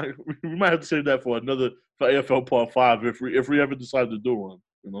just might. We might have to save that for AFL Part 5 if we ever decide to do one.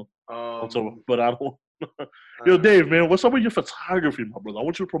 You know. But I don't. Yo, Dave, man, what's up with your photography, my brother? I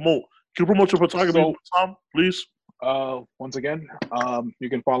want you to promote. Can you promote your photography one time, please? Once again, you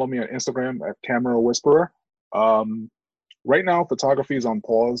can follow me on Instagram at Camera Whisperer. Right now, photography is on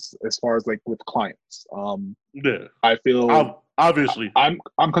pause as far as like with clients. Yeah, I feel obviously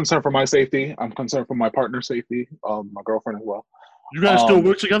I'm concerned for my safety. I'm concerned for my partner's safety. My girlfriend as well. You guys still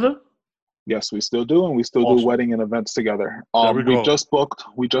work together? Yes, we still do, and we still do wedding and events together. We just booked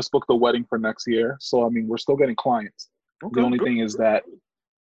the wedding for next year, so I mean we're still getting clients. The only thing is that,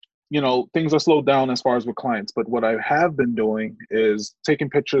 you know, things are slowed down as far as with clients. But what I have been doing is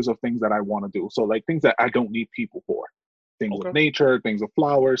taking pictures of things that I want to do. So like things that I don't need people for, things with nature, things with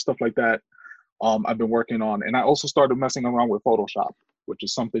flowers, stuff like that. I've been working on, and I also started messing around with Photoshop, which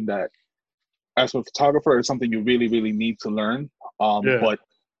is something that, as a photographer, is something you really, really need to learn. But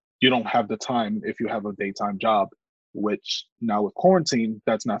you don't have the time if you have a daytime job, which now with quarantine,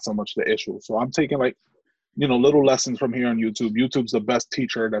 that's not so much the issue. So I'm taking like, you know, little lessons from here on YouTube. YouTube's the best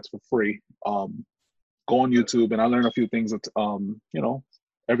teacher that's for free. Go on YouTube and I learn a few things that, you know,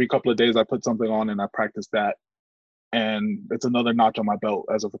 every couple of days I put something on and I practice that. And it's another notch on my belt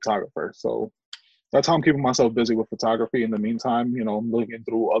as a photographer. So that's how I'm keeping myself busy with photography. In the meantime, you know, I'm looking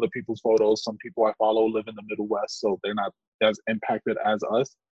through other people's photos. Some people I follow live in the Middle West, so they're not as impacted as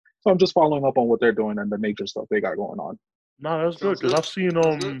us. So I'm just following up on what they're doing and the nature stuff they got going on. No, that's good because I've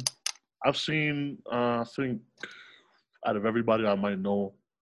seen I think out of everybody I might know,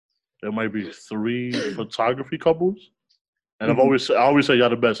 there might be 3 photography couples, and I always say y'all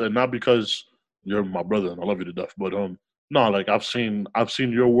the best, and not because you're my brother and I love you to death, but no, like I've seen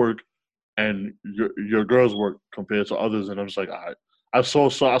your work and your girl's work compared to others, and I'm just like, I saw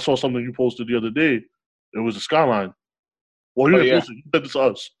something you posted the other day. It was the skyline. Well, you posted, you said this to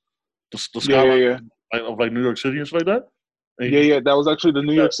us. The skyline of like New York City and stuff like that? And that was actually the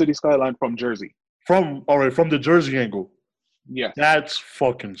New York City skyline from Jersey. From the Jersey angle. Yeah. That's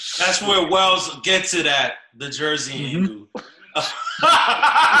fucking. That's where Wells gets it at, the jersey angle.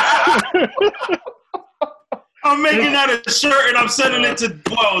 I'm making that a shirt and I'm sending it to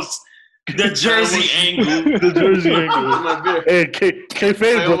Wells. The jersey angle. The jersey angle. Hey,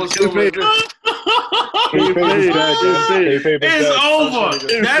 K-Fade, bro. K-Fade. It's over.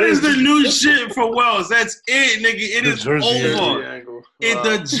 That is the new shit for Wells. That's it, nigga. It is over.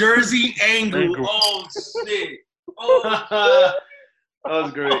 The jersey angle. Oh, shit. Oh, that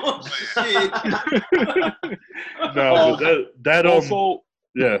was great. Oh, shit. No, but that also,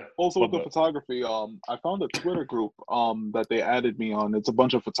 yeah. Also with the photography, I found a Twitter group that they added me on. It's a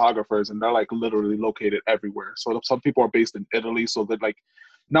bunch of photographers, and they're like literally located everywhere. So some people are based in Italy, so they're like,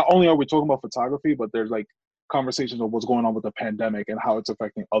 not only are we talking about photography, but there's like conversations of what's going on with the pandemic and how it's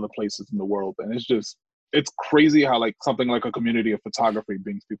affecting other places in the world. And it's crazy how like something like a community of photography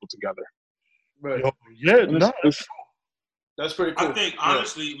brings people together. Right. Yeah, no, that's pretty cool. I think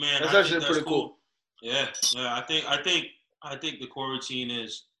honestly, man, that's actually pretty cool. Yeah. I think the quarantine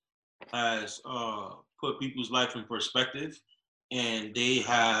has put people's life in perspective, and it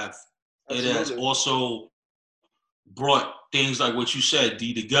has also brought things like what you said,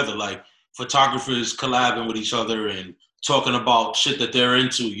 D, together, like photographers collabing with each other and talking about shit that they're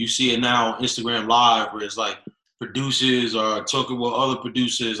into. You see it now on Instagram Live, where it's like producers are talking with other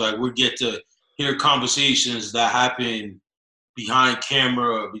producers. Like we get to hear conversations that happen behind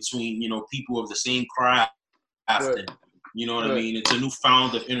camera between, people of the same craft. Right. And, you know what I mean? It's a new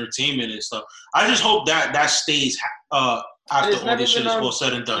found of entertainment and stuff. I just hope that stays after all this shit is all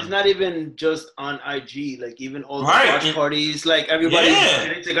said and done. It's not even just on IG. Like, even all the watch parties, like, everybody's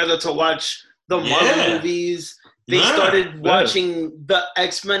getting together to watch the Marvel movies. They started watching the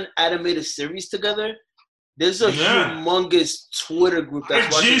X-Men animated series together. There's a humongous Twitter group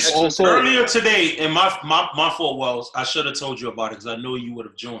that's watching X-Men. Earlier today, and my fault, Wells, I should have told you about it because I know you would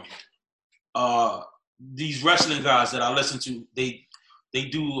have joined. These wrestling guys that I listen to, they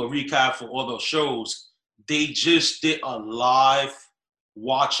do a recap for all those shows. They just did a live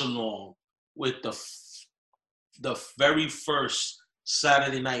watch along with the very first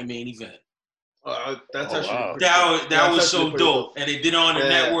Saturday night main event. That's actually that was so dope. And they did it on the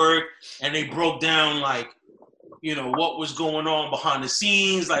network, and they broke down like, what was going on behind the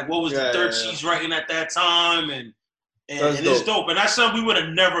scenes, like what was the dirt sheets writing at that time, and it's dope. And that's something we would have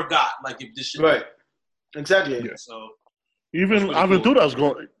never got, like if this shit. Right. Exactly. Yeah. So even Aventura's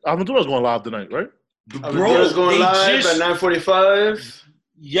going live tonight, right? Aventura's going live at 9:45.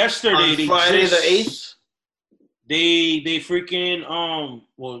 Yesterday, on Friday the 8th. They freaking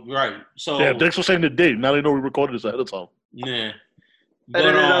right. So yeah, thanks for saying the date. Now they know we recorded this ahead of time. Yeah.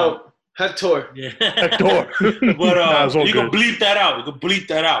 Edit it out. Hector. Yeah. Hector. But you can bleep that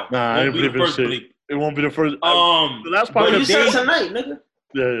out. Nah, I ain't bleeping shit. Bleep. It won't be the first. The last podcast. You said tonight, nigga.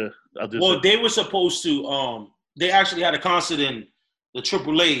 Yeah. I did. Well, they were supposed to. They actually had a concert in the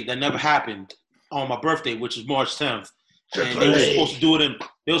AAA that never happened on my birthday, which is March 10th. And they were supposed to do it in.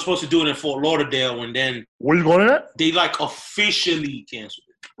 They were supposed to do it in Fort Lauderdale, and then. Where you going to that? They officially canceled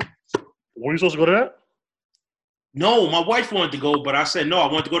it. Were you supposed to go to that? No, my wife wanted to go, but I said no. I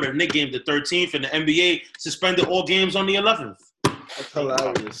wanted to go to the Knicks game the 13th, and the NBA suspended all games on the 11th. That's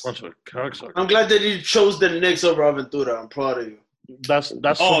hilarious. I'm glad that you chose the Knicks over Aventura. I'm proud of you. That's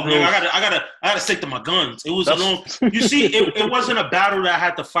oh man, I gotta stick to my guns. It was a long. You see, it wasn't a battle that I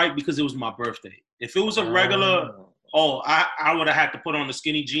had to fight because it was my birthday. If it was a regular, I would have had to put on the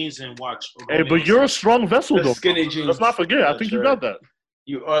skinny jeans and watch. Hey, but you're a strong vessel, though. Skinny jeans. Let's not forget. I think you got that.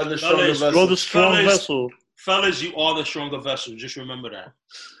 You are the stronger vessel. You're the strong vessel. Fellas, you are the stronger vessel. Just remember that.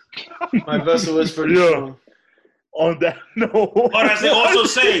 My vessel is pretty strong. On that note. But as they also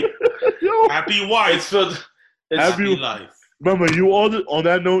say, happy wife, happy life. Remember, you are on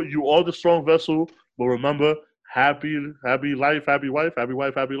that note, you are the strong vessel. But remember, happy life, happy wife, happy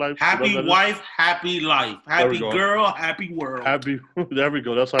wife, happy life. Happy wife, happy life. Happy girl, happy world. There we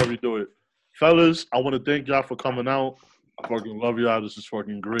go. That's how we do it. Fellas, I want to thank y'all for coming out. I fucking love y'all. This is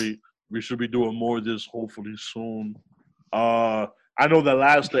fucking great. We should be doing more of this hopefully soon. I know the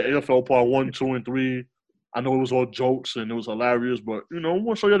AFL part 1, 2, and 3, I know it was all jokes and it was hilarious, but, we want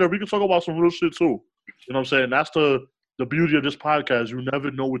to show you that we can talk about some real shit too. You know what I'm saying? That's the beauty of this podcast. You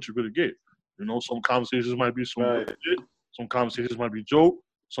never know what you're going to get. Some conversations might be some shit. Some conversations might be joke.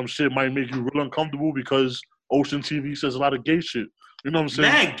 Some shit might make you real uncomfortable because Ocean TV says a lot of gay shit. You know what I'm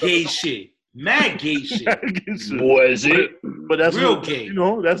saying? Mad gay shit. Boy, is it? But that's real gay.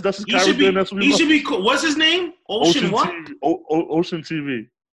 That's his character. He should be cool. What's his name? Ocean what? TV. Ocean TV.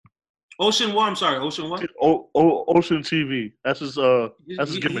 Ocean what? I'm sorry. Ocean what? Ocean TV. That's his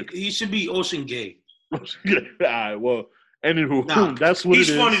gimmick. He should be Ocean Gay. All right. Well, Anywho, Nah, that's what it is.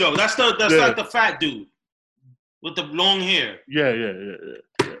 He's funny though. That's like the fat dude with the long hair. Yeah.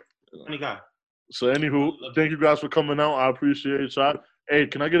 Funny guy. So anywho, thank you guys for coming out. I appreciate y'all. Hey,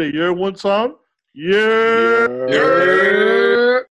 can I get a year one time? Yeah.